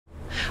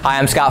Hi,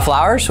 I'm Scott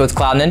Flowers with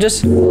Cloud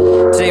Ninjas.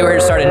 Today we're here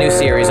to start a new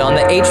series on the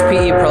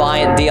HPE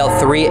ProLiant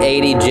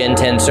DL380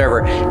 Gen10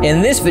 server.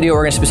 In this video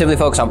we're going to specifically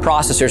focus on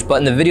processors, but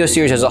in the video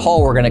series as a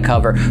whole we're going to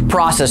cover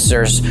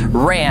processors,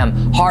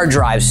 RAM, hard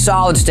drives,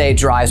 solid state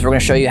drives. We're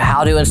going to show you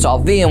how to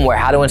install VMware,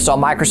 how to install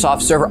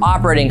Microsoft Server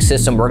operating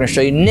system. We're going to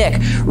show you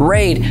NIC,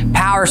 RAID,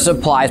 power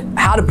supplies,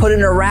 how to put it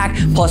in a rack,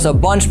 plus a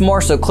bunch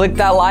more. So click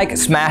that like,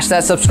 smash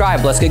that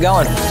subscribe. Let's get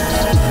going.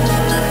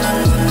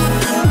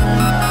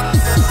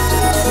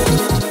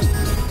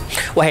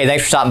 Well, hey,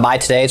 thanks for stopping by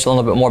today. It's a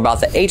little bit more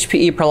about the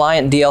HPE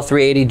ProLiant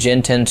DL380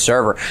 Gen10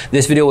 server.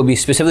 This video will be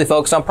specifically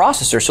focused on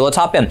processors, so let's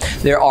hop in.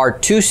 There are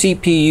two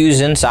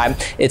CPUs inside.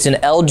 It's an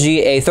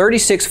LG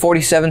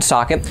A3647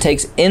 socket. It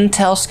takes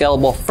Intel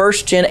Scalable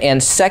 1st gen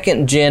and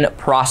 2nd gen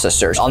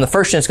processors. On the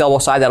 1st gen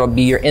Scalable side, that'll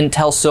be your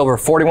Intel Silver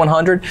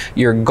 4100,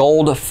 your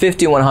Gold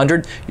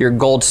 5100, your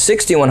Gold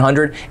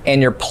 6100,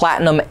 and your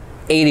Platinum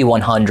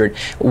 8100.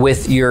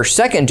 With your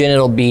 2nd gen,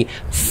 it'll be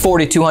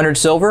 4200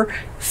 Silver,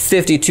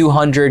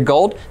 5200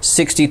 Gold,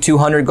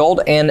 6200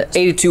 Gold, and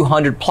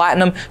 8200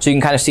 Platinum. So you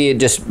can kind of see it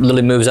just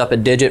literally moves up a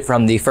digit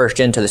from the 1st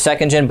gen to the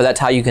 2nd gen, but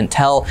that's how you can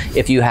tell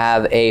if you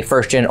have a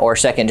 1st gen or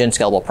 2nd gen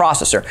scalable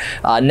processor.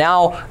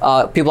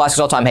 People ask us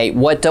all the time, hey,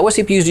 what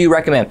CPUs do you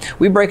recommend?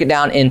 We break it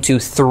down into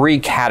 3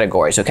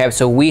 categories, okay?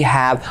 So we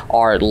have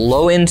our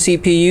low-end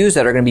CPUs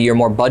that are going to be your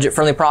more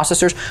budget-friendly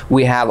processors.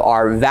 We have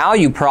our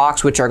value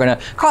procs, which are going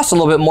to cost a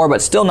little bit more,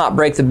 but still not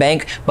break the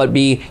bank, but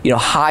be, you know,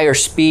 higher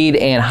speed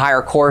and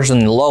higher cores than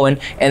the low end.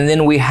 And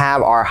then we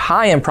have our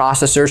high-end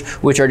processors,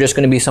 which are just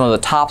going to be some of the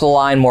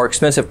top-of-the-line, more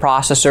expensive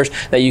processors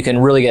that you can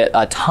really get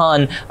a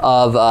ton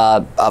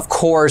of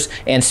cores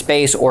and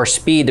space or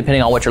speed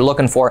depending on what you're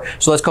looking for.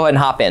 So let's go ahead and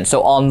hop in.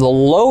 So on the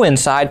low-end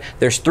side,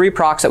 there's 3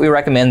 procs that we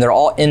recommend. They're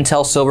all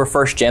Intel Silver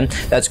 1st gen.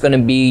 That's going to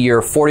be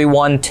your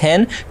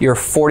 4110, your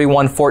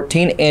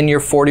 4114, and your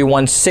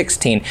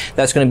 4116.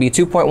 That's going to be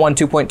 2.1,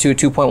 2.2,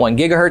 2.1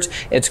 gigahertz.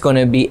 It's going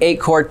to be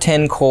 8-core,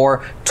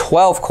 10-core,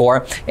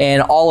 12-core,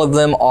 and all of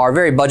them are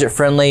very budget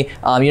friendly.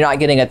 You're not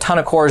getting a ton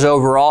of cores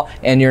overall,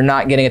 and you're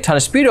not getting a ton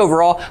of speed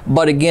overall,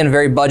 but again,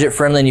 very budget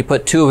friendly, and you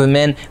put 2 of them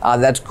in.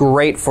 That's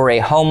great for a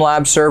home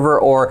lab server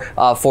or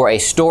for a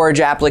storage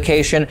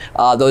application.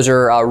 Those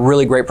are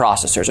really great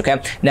processors,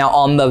 okay? Now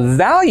on the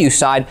value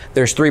side,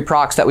 there's 3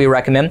 procs that we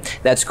recommend.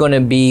 That's going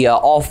to be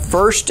all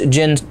 1st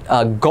gen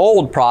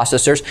Gold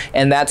processors,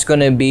 and that's going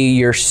to be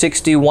your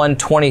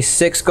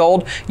 6126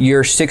 Gold,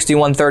 your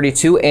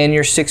 6132, and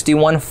your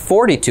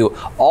 6142.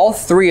 All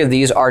 3 of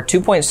these are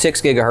 2.6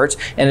 gigahertz,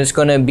 and it's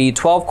going to be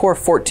 12 core,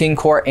 14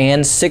 core,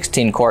 and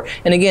 16 core.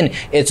 And again,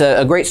 it's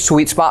a great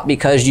sweet spot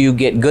because you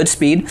get good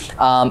speed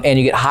and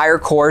you get higher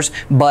cores,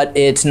 but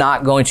it's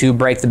not going to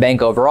break the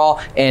bank overall,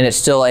 and it's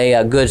still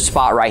a good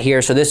spot right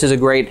here. So this is a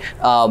great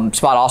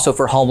spot also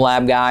for home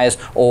lab guys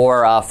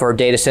or for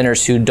data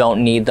centers who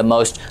don't need the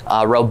most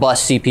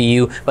robust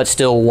CPU but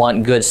still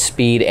want good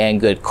speed and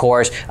good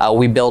cores.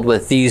 We build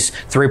with these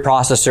 3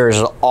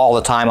 processors all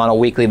the time on a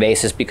weekly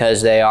basis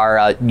because they are,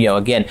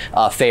 again,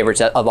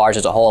 favorites of ours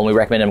as a whole, and we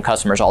recommend them to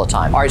customers all the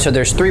time. All right, so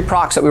there's 3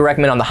 procs that we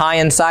recommend on the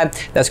high-end side.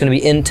 That's going to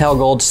be Intel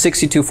Gold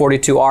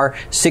 6242R,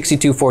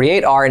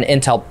 6248R, and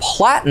Intel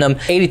Platinum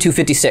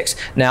 8256.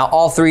 Now,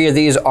 all 3 of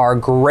these are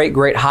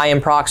great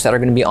high-end procs that are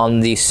going to be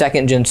on the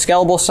 2nd gen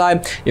scalable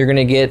side. You're going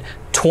to get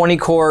 20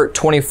 core,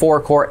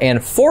 24 core,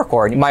 and 4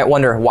 core. You might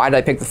wonder, why did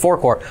I pick the 4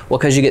 core? Well,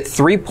 because you get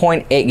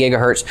 3.8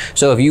 gigahertz.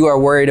 So if you are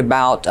worried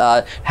about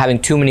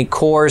having too many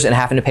cores and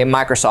having to pay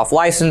Microsoft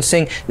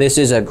licensing, this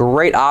is a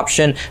great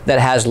option that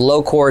has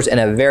low cores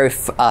and a very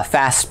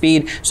fast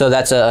speed. So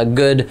that's a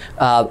good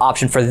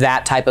option for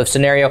that type of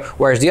scenario.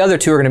 Whereas the other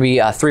 2 are going to be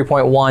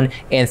 3.1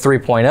 and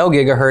 3.0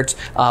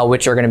 gigahertz,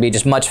 which are going to be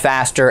just much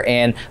faster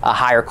and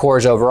higher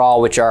cores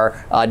overall, which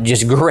are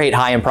just great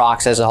high-end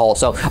procs as a whole.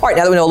 So, all right,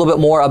 now that we know a little bit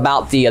more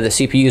about the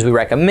CPUs we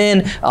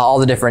recommend, all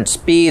the different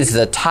speeds,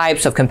 the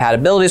types of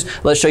compatibilities,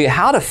 let's show you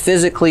how to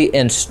physically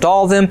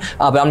install them.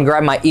 But I'm going to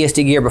grab my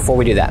ESD gear before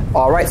we do that.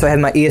 All right, so I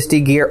have my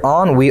ESD gear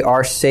on. We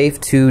are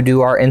safe to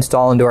do our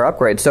install and do our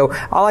upgrade. So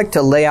I like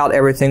to lay out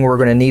everything we're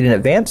going to need in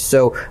advance.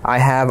 So I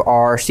have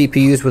our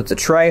CPUs with the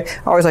tray.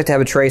 I always like to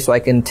have a tray so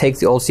I can take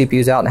the old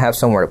CPUs out and have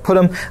somewhere to put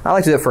them. I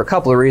like to do it for a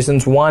couple of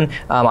reasons. 1,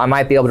 I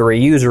might be able to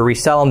reuse or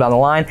resell them down the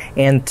line.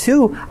 And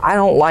 2, I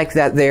don't like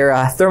that their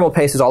thermal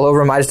paste is all over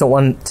them. I just don't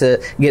want to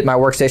get my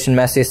workstation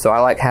messy, so I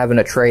like having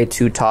a tray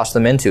to toss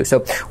them into.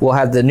 So we'll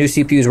have the new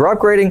CPUs we're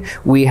upgrading.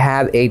 We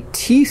have a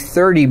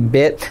T30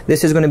 bit.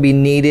 This is going to be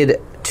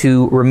needed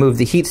to remove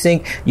the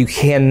heatsink. You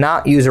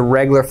cannot use a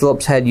regular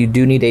Phillips head. You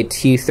do need a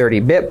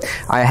T30 bit.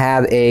 I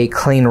have a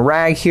clean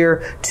rag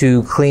here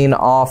to clean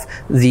off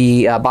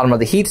the bottom of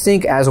the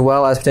heatsink, as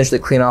well as potentially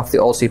clean off the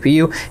old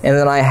CPU. And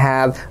then I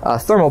have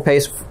thermal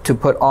paste to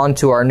put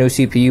onto our new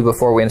CPU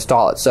before we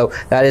install it. So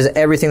that is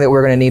everything that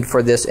we're going to need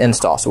for this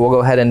install. So we'll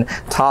go ahead and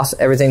toss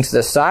everything to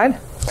the side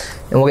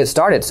and we'll get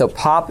started. So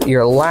pop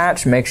your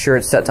latch, make sure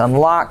it's set to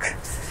unlock,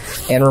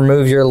 and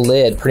remove your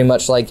lid, pretty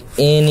much like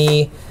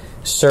any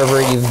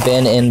server you've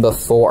been in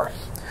before.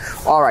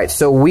 All right,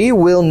 so we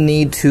will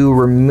need to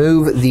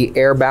remove the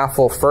air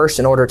baffle first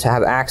in order to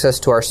have access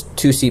to our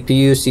two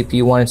CPUs,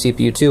 CPU1 and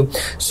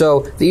CPU2. So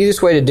the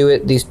easiest way to do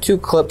it, these two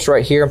clips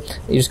right here,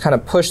 you just kind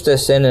of push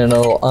this in and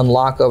it'll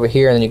unlock over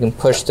here, and then you can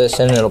push this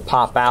in and it'll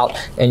pop out,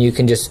 and you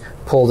can just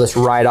pull this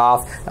right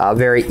off.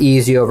 Very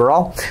easy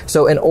overall.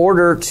 So in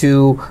order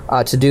to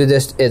do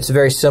this, it's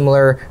very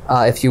similar.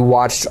 If you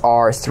watched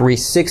our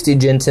 360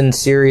 Gen 10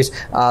 series,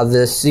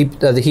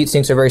 the heat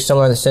sinks are very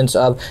similar in the sense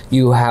of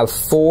you have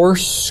 4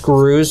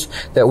 screws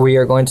that we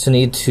are going to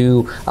need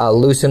to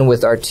loosen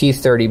with our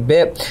T30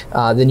 bit.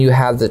 Then you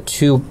have the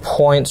 2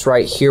 points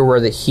right here where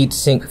the heat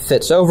sink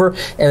fits over,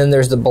 and then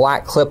there's the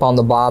black clip on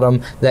the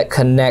bottom that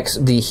connects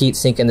the heat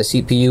sink and the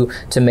CPU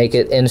to make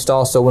it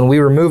install. So when we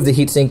remove the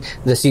heat sink,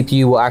 the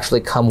CPU will actually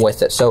come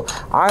with it. So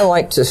I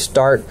like to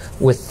start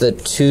with the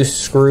 2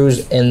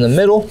 screws in the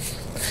middle,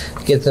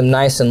 get them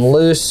nice and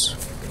loose,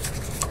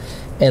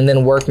 and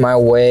then work my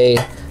way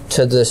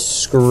to the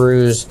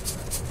screws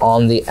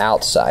on the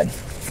outside.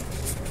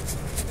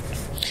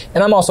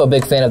 And I'm also a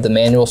big fan of the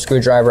manual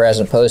screwdriver as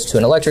opposed to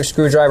an electric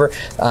screwdriver.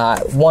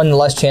 1,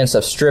 less chance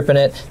of stripping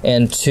it,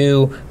 and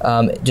 2,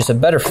 just a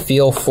better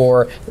feel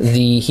for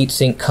the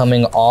heatsink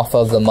coming off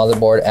of the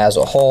motherboard as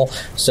a whole.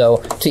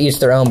 So to each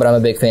their own, but I'm a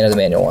big fan of the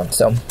manual one.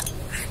 So,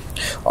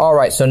 all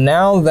right, so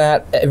now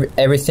that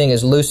everything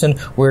is loosened,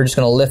 we're just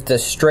going to lift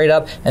this straight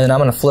up, and then I'm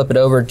going to flip it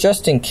over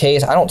just in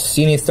case. I don't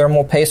see any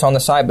thermal paste on the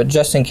side, but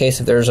just in case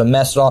if there's a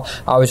mess at all,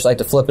 I always like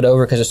to flip it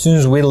over, because as soon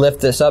as we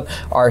lift this up,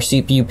 our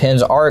CPU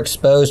pins are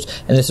exposed,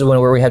 and this is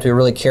where we have to be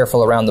really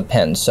careful around the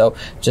pins. So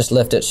just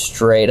lift it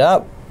straight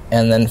up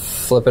and then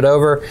flip it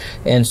over,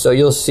 and so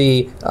you'll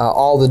see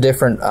all the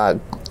different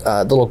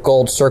little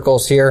gold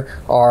circles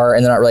here are,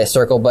 and they're not really a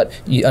circle, but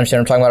you understand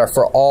what I'm talking about, are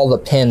for all the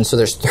pins. So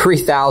there's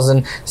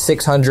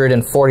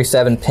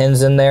 3,647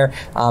 pins in there,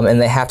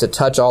 and they have to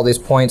touch all these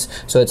points.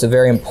 So it's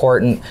very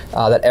important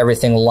that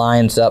everything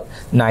lines up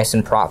nice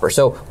and proper.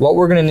 So what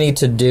we're going to need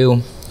to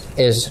do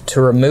is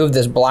to remove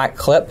this black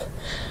clip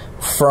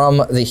from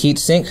the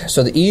heatsink.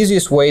 So the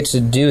easiest way to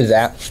do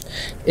that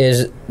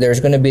is there's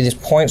going to be these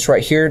points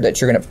right here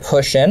that you're going to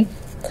push in,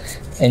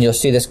 and you'll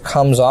see this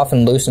comes off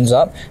and loosens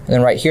up, and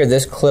then right here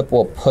this clip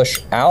will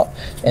push out,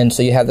 and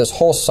so you have this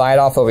whole side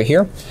off over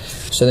here.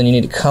 So then you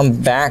need to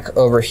come back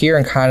over here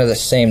and kind of the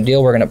same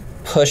deal. We're going to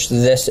push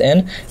this in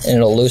and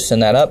it'll loosen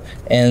that up,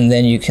 and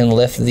then you can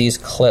lift these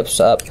clips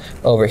up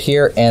over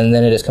here, and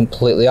then it is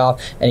completely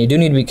off. And you do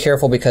need to be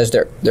careful because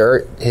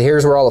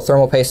here's where all the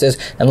thermal paste is,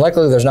 and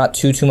luckily there's not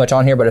too much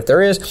on here, but if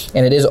there is,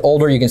 and it is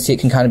older, you can see it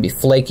can kind of be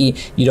flaky.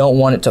 You don't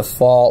want it to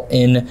fall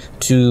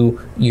into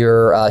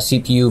your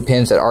CPU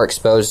pins that are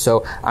exposed.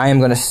 So I am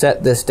going to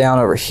set this down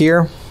over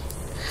here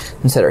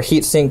and set our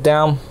heatsink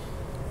down.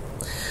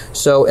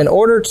 So in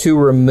order to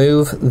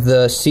remove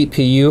the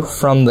CPU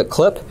from the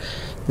clip,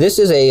 this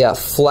is a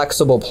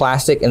flexible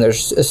plastic, and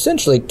there's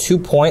essentially 2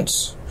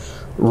 points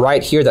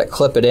right here that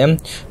clip it in.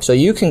 So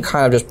you can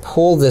kind of just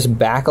pull this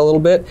back a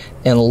little bit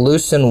and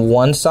loosen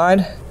one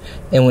side,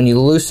 and when you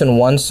loosen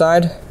one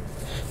side,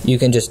 you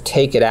can just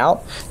take it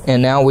out,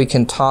 and now we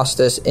can toss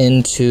this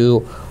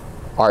into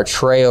our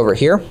tray over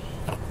here.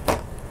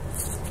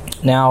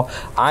 Now,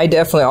 I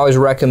definitely always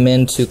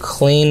recommend to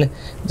clean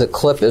the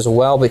clip as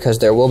well, because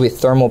there will be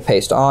thermal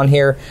paste on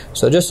here.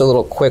 So just a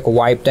little quick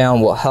wipe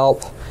down will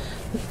help.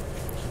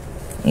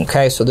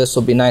 Okay, so this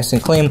will be nice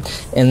and clean.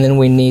 And then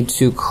we need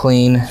to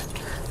clean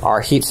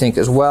our heatsink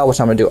as well, which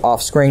I'm going to do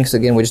off screen, because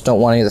again, we just don't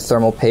want any of the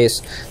thermal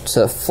paste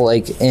to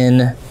flake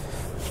in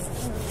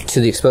to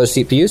the exposed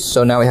CPUs.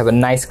 So now we have a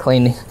nice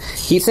clean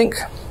heatsink.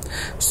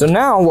 So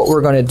now what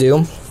we're going to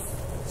do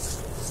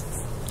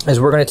is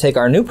we're going to take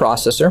our new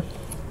processor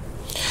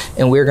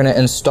and we're going to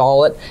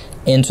install it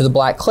into the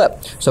black clip.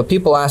 So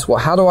people ask, well,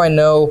 how do I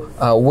know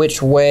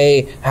which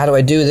way, how do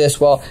I do this?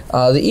 Well,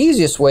 the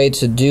easiest way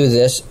to do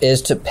this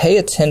is to pay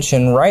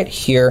attention right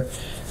here.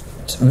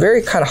 It's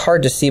very kind of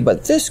hard to see,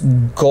 but this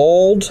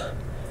gold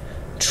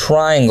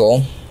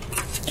triangle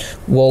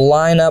will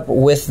line up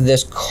with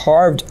this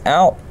carved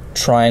out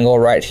triangle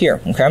right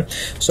here. Okay,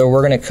 so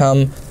we're going to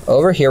come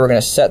over here, we're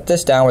going to set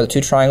this down where the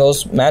 2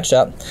 triangles match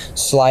up,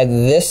 slide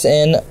this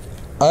in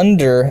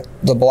under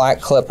the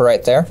black clip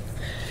right there,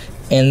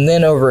 and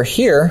then over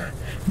here,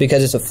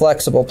 because it's a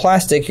flexible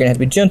plastic, you're going to have to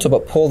be gentle,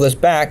 but pull this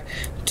back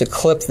to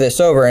clip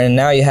this over, and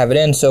now you have it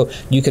in, so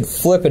you could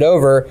flip it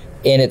over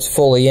and it's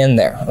fully in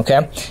there.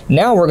 Okay,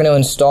 now we're going to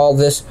install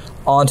this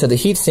onto the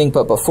heatsink,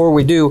 but before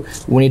we do,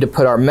 we need to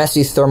put our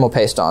messy thermal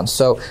paste on.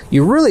 So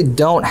you really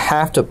don't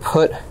have to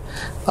put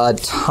a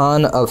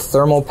ton of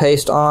thermal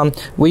paste on.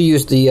 We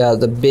use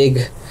the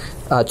big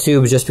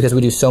tubes just because we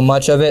do so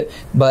much of it,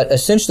 but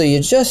essentially you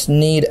just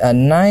need a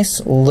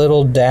nice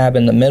little dab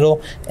in the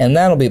middle, and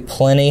that'll be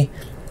plenty.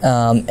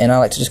 And I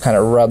like to just kind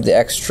of rub the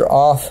extra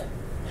off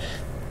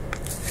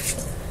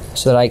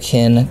so that I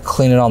can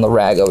clean it on the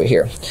rag over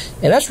here.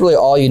 And that's really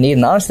all you need,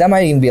 and honestly that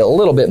might even be a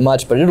little bit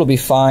much, but it'll be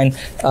fine.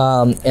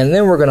 And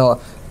then we're going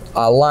to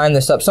line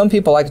this up. Some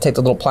people like to take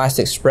the little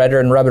plastic spreader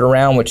and rub it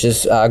around, which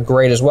is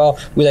great as well.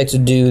 We like to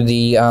do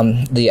the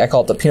I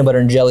call it the peanut butter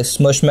and jelly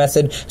smush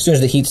method. As soon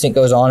as the heatsink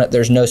goes on it,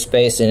 there's no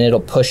space and it'll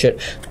push it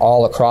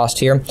all across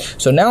here.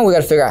 So now we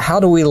got to figure out, how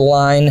do we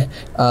line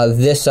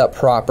this up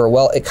proper?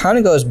 Well, it kind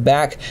of goes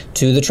back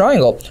to the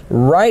triangle.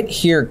 Right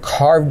here,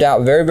 carved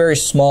out very, very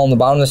small on the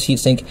bottom of this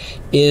heatsink,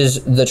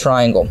 is the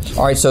triangle.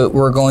 All right, so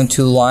we're going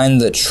to line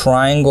the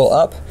triangle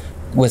up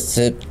with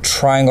the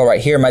triangle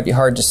right here. It might be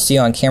hard to see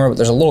on camera, but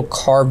there's a little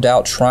carved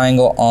out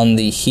triangle on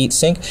the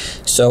heatsink.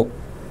 So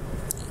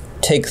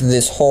take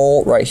this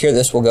hole right here,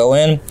 this will go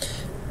in.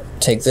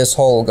 Take this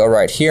hole, will go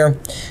right here,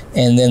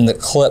 and then the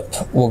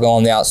clip will go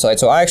on the outside.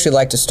 So I actually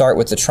like to start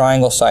with the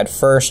triangle side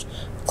first,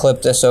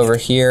 clip this over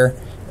here,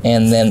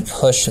 and then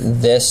push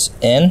this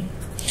in.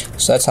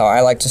 So that's how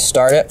I like to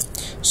start it.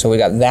 So we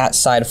got that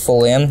side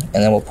full in, and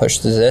then we'll push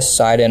this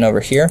side in over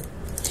here,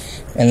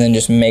 and then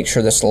just make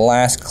sure this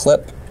last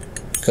clip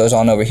goes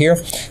on over here.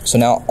 So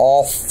now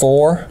all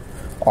four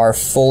are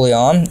fully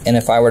on, and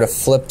if I were to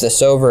flip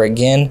this over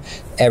again,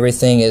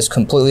 everything is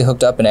completely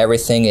hooked up and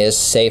everything is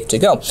safe to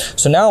go.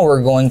 So now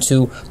we're going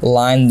to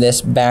line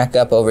this back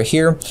up over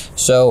here.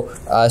 So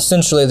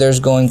essentially there's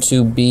going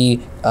to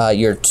be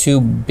your two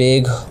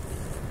big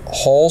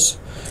holes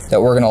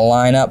that we're going to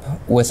line up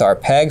with our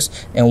pegs,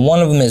 and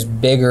one of them is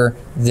bigger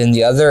than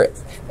the other,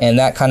 and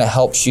that kind of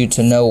helps you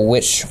to know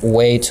which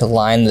way to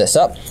line this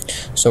up.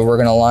 So we're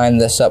going to line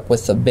this up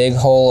with the big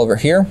hole over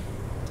here,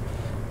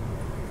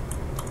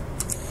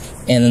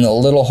 and then the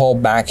little hole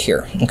back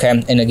here,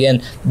 okay? And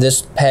again,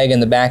 this peg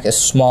in the back is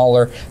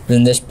smaller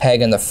than this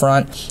peg in the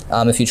front.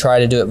 If you try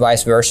to do it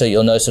vice versa,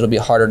 you'll notice it'll be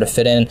harder to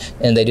fit in,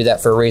 and they do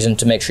that for a reason,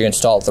 to make sure you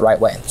install it the right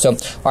way. So, all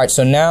right,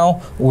 so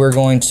now we're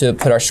going to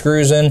put our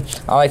screws in.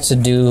 I like to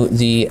do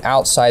the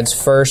outsides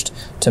first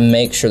to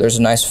make sure there's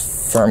a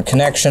nice firm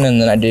connection,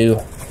 and then I do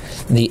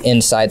the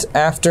insides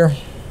after.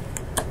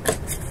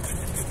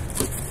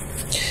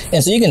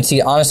 And so you can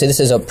see, honestly,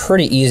 this is a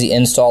pretty easy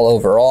install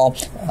overall.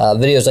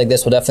 Videos like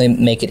this will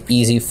definitely make it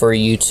easy for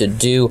you to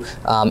do.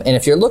 And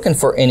if you're looking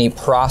for any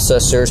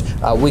processors,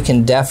 we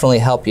can definitely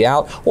help you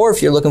out. Or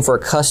if you're looking for a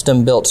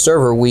custom built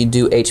server, we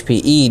do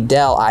HPE,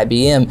 Dell,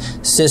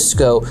 IBM,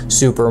 Cisco,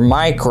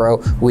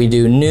 Supermicro. We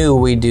do new,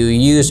 we do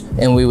used,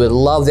 and we would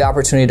love the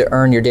opportunity to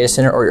earn your data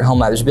center or your home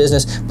lab's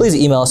business. Please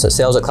email us at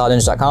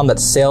sales@cloudninjas.com.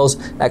 That's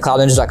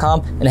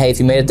sales@cloudninjas.com. And hey, if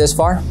you made it this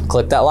far,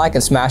 click that like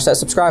and smash that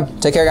subscribe.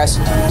 Take care,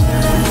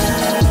 guys.